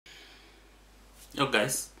Yo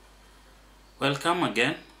guys, welcome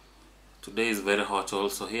again. Today is very hot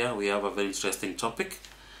also here. We have a very interesting topic.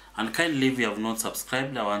 And kindly, if you have not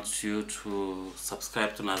subscribed, I want you to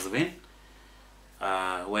subscribe to Nazvin,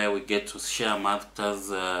 where we get to share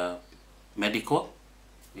matters medical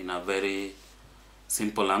in a very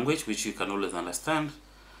simple language which you can always understand.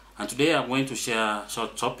 And today I'm going to share a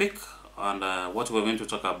short topic on what we're going to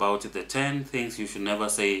talk about is the 10 things you should never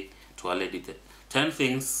say to a lady. 10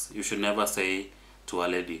 things you should never say to a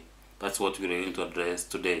lady. That's what we're going to address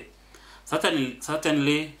today.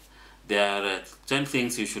 Certainly there are 10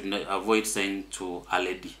 things you should avoid saying to a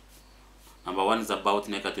lady. Number 1 is about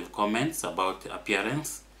negative comments about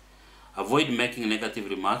appearance. Avoid making negative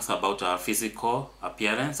remarks about her physical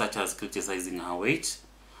appearance, such as criticizing her weight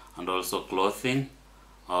and also clothing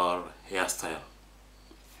or hairstyle.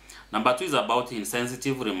 Number 2 is about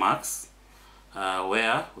insensitive remarks,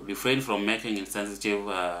 where refrain from making insensitive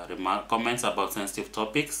comments about sensitive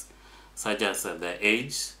topics such as the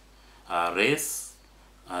age, race,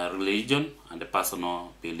 religion, and the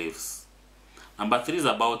personal beliefs. Number 3 is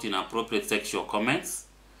about inappropriate sexual comments,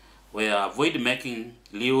 where avoid making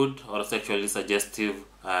lewd or sexually suggestive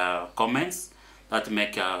comments that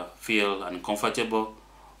make her feel uncomfortable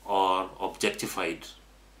or objectified.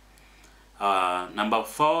 Number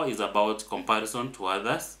 4 is about comparison to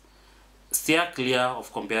others. Steer clear of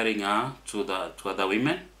comparing her to other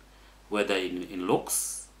women, whether in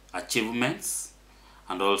looks, achievements,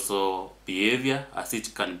 and also behavior, as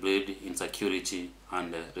it can breed insecurity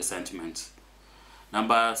and resentment.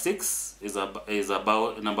 Number 5 is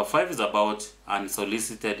about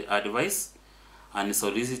unsolicited advice.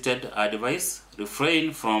 Unsolicited advice,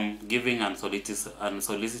 refrain from giving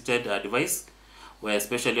unsolicited advice, where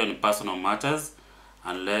especially on personal matters,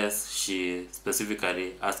 unless she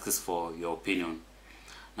specifically asks for your opinion.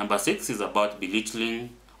 Number 6 is about belittling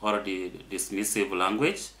or dismissive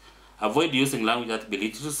language. Avoid using language that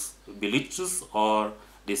belittles or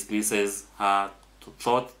dismisses her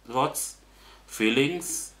thoughts,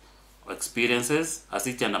 feelings, or experiences, as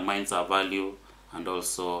it undermines her value and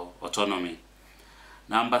also autonomy.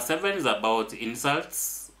 Number 7 is about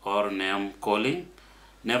insults or name calling.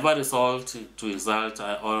 Never resort to insult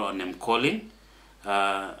or name calling.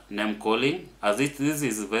 As this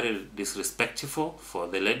is very disrespectful for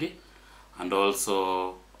the lady, and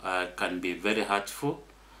also can be very hurtful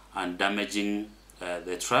and damaging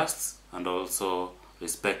the trust and also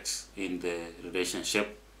respect in the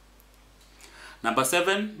relationship. Number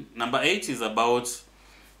 8 is about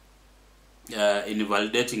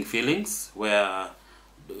invalidating feelings, where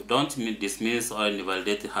don't dismiss or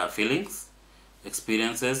invalidate her feelings,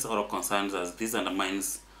 experiences, or concerns, as this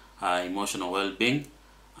undermines her emotional well-being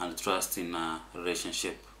and trust in a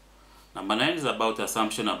relationship. Number 9 is about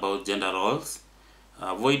assumption about gender roles.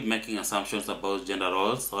 Avoid making assumptions about gender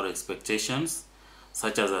roles or expectations,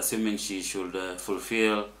 such as assuming she should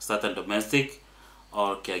fulfill certain domestic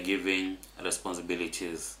or caregiving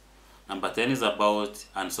responsibilities. Number 10 is about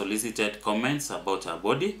unsolicited comments about her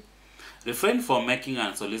body. Refrain from making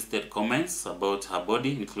unsolicited comments about her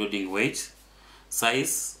body, including weight,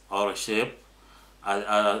 size, or shape,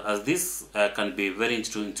 as this can be very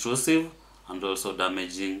intrusive and also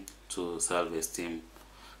damaging to self-esteem.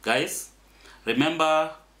 Guys,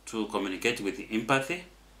 remember to communicate with empathy,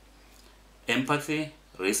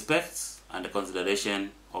 respect, and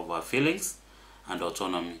consideration of our feelings and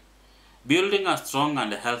autonomy. Building a strong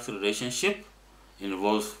and healthy relationship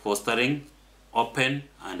involves fostering open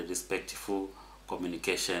and respectful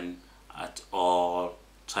communication at all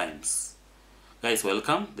times. Guys,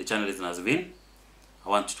 welcome. The channel is Nazvin. I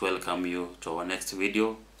want to welcome you to our next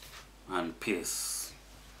video, and peace.